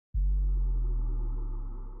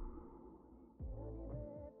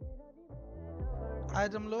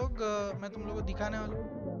आज हम लोग मैं तुम लोगों को दिखाने वाला हूँ।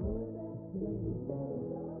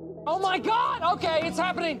 Oh my God! Okay, it's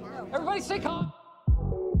happening. Everybody stay calm.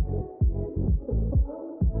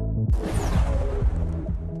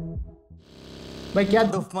 भाई क्या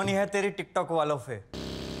दुश्मनी है तेरी टिकटॉक वालों से?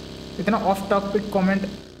 इतना ऑफ टॉपिक कमेंट।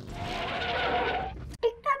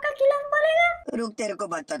 टिकटॉक का खिलाफ बोलेगा? रुक तेरे को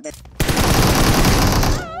बताते।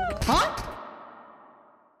 हाँ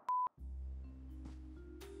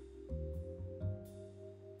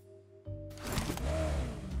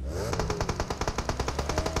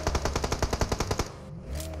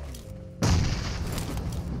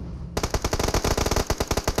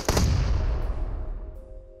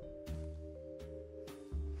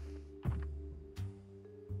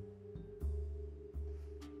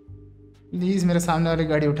प्लीज मेरे सामने वाली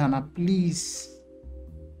गाड़ी उठाना प्लीज।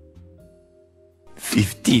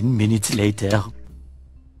 15 minutes later.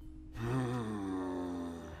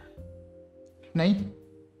 नहीं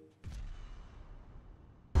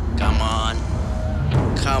Come on.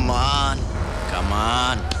 Come on. Come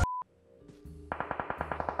on.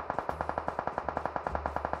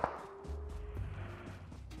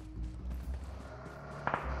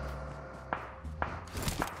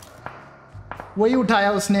 वही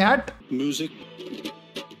उठाया उसने। हट Music.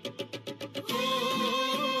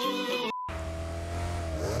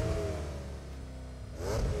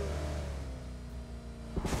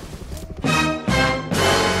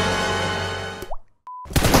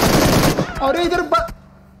 और इधर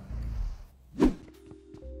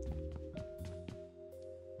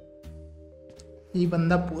ये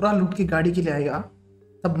बंदा पूरा लूट के गाड़ी के लिए आएगा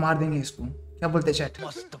तब मार देंगे इसको। क्या बोलते चैट?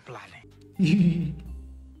 मस्त प्लान है।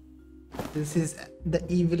 This is the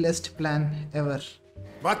इविलेस्ट plan ever.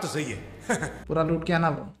 बात तो सही है। पूरा लूट के आना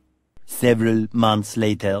ब्रो। Several months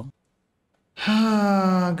later.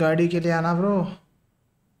 हाँ गाड़ी के लिए आना ब्रो।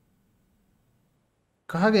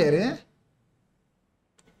 कहाँ गए रे?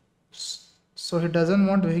 So he doesn't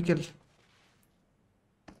want vehicle.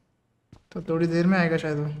 तो थोड़ी देर में आएगा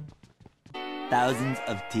शायद वो। Thousands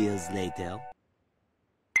of tears later.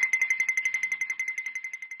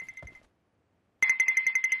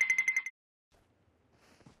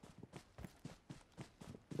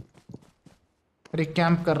 अरे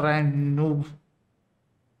कैंप कर रहा है नूब।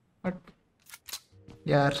 बट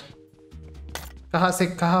यार कहाँ से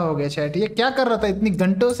कहाँ हो गया चैट? ये क्या कर रहा था इतनी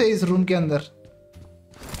घंटों से इस रूम के अंदर?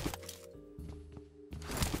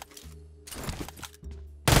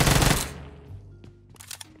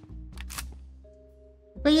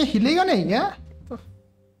 भाई ये हिलेगा नहीं क्या?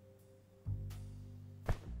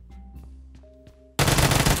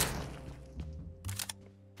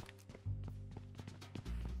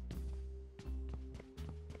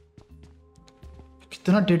 तो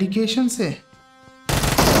कितना डेडिकेशन से।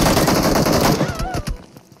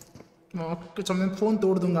 मैं फोन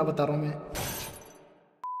तोड़ दूंगा बता रहा हूँ मैं।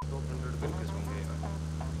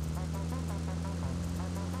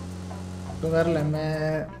 तो कर ले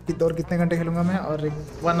मैं और कितने घंटे खेलूंगा मैं? और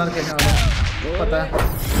 1 आवर खेलने वाला हूँ पता है।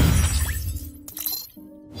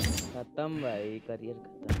 खत्म भाई, करियर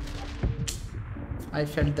खत्म। I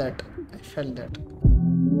felt that.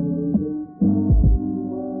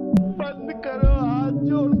 बंद करो हाथ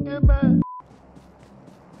जोड़ के मैं।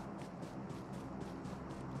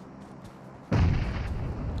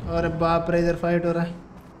 और बाप रे इधर फाइट हो रहा है।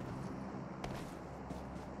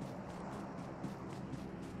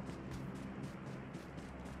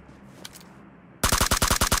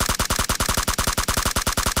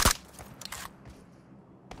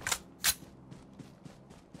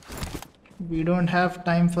 We don't have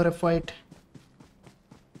time for a fight.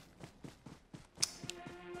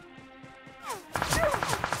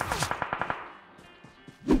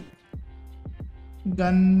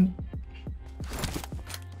 Gun.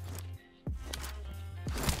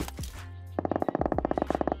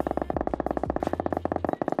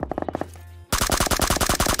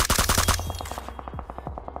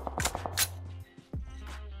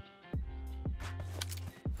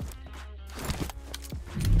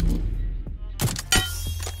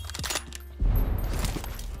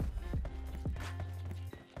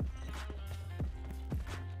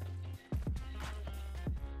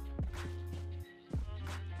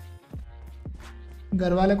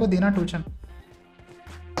 घर वाले को देना ट्यूशन।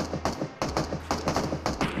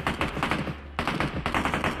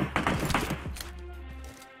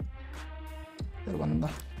 बंदा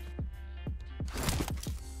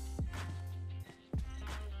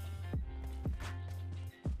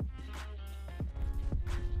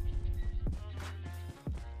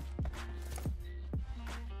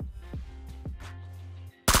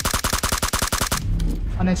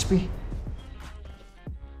 $1 HP।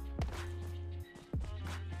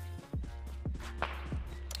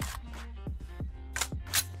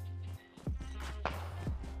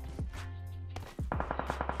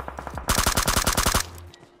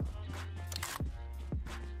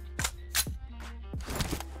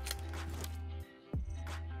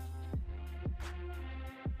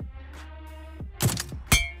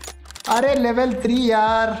 अरे लेवल 3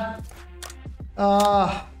 यार.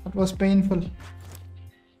 That was painful.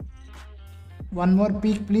 One more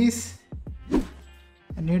peek please.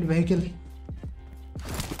 I need vehicle.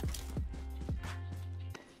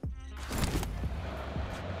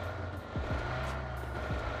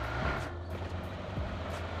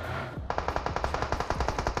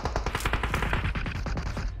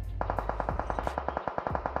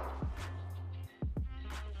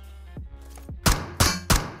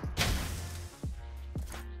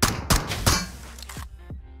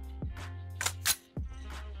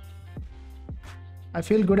 I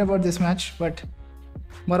feel good about this match, but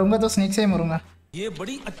मरूंगा तो स्नेक से ही मरूंगा. ये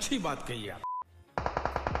बड़ी अच्छी बात कही आप.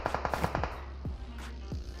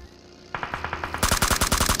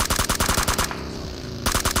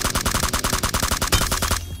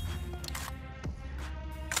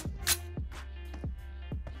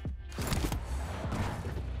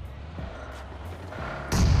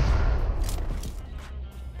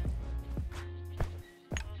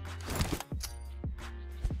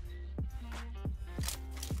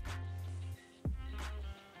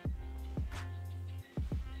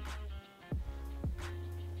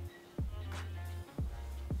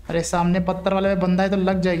 अरे सामने पत्थर वाले में बंदा है तो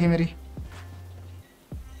लग जाएगी मेरी.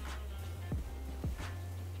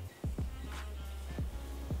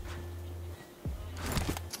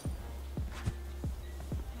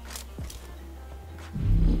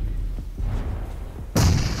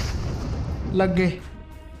 लग गई.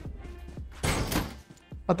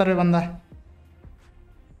 पत्थर पे बंदा है.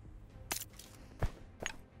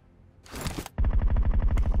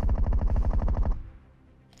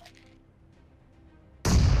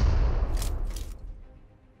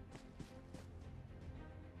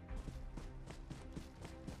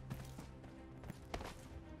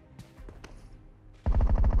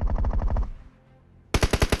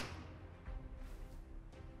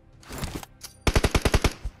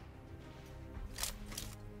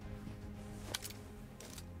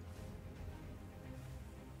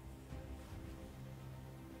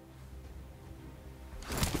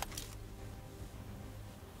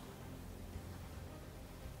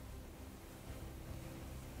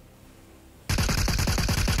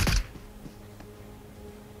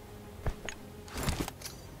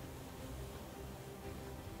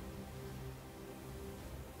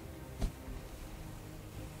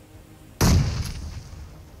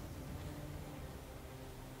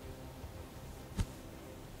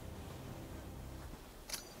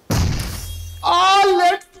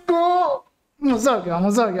 मजा आ गया,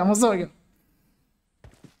 मजा आ गया, मजा आ गया.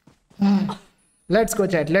 Let's go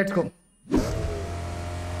chat, let's go.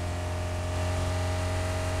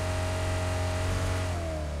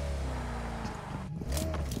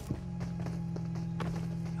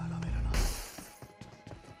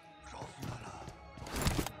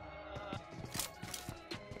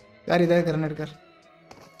 यार इधर ग्रेनेड कर.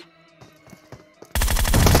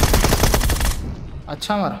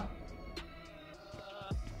 अच्छा मारा.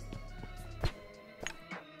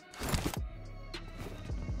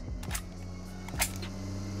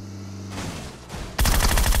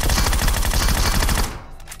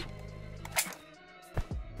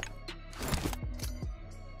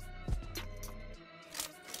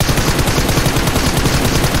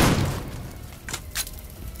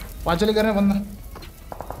 पांचली करने बंदा.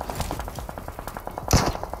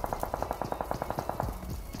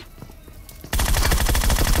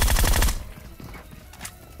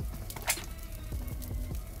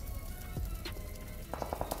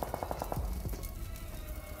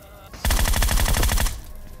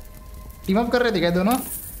 टीम अप कर रहे थे क्या दोनों?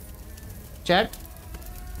 चैट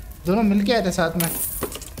दोनों मिलके आए थे साथ में.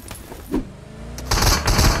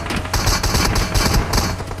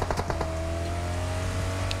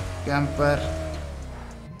 कैंपर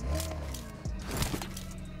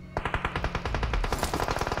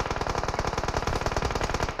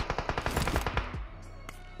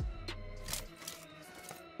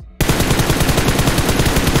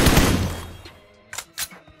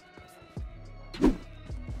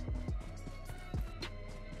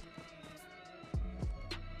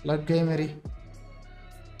लग गई मेरी.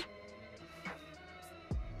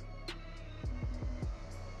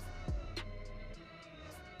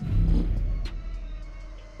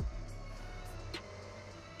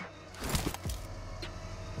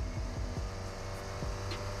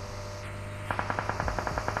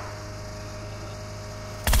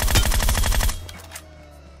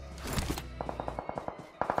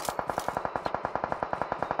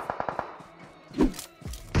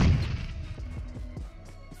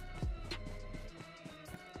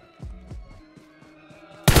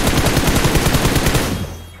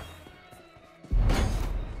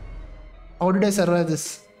 How did I survive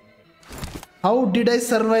this? How did I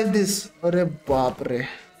survive this? अरे बाप रे.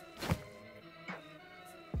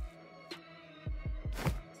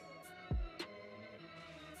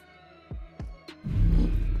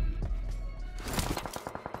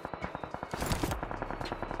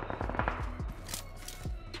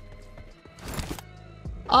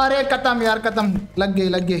 अरे खत्म यार, खत्म. लग गई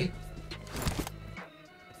लग गई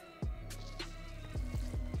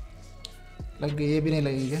लग गई. ये भी नहीं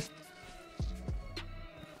लगेगी क्या?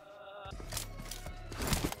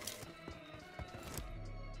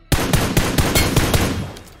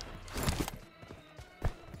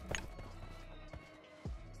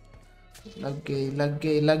 लग गई लग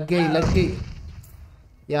गई लग गई लग गई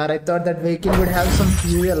यार. I thought that vehicle would have some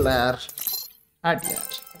fuel यार. हट यार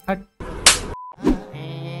हट.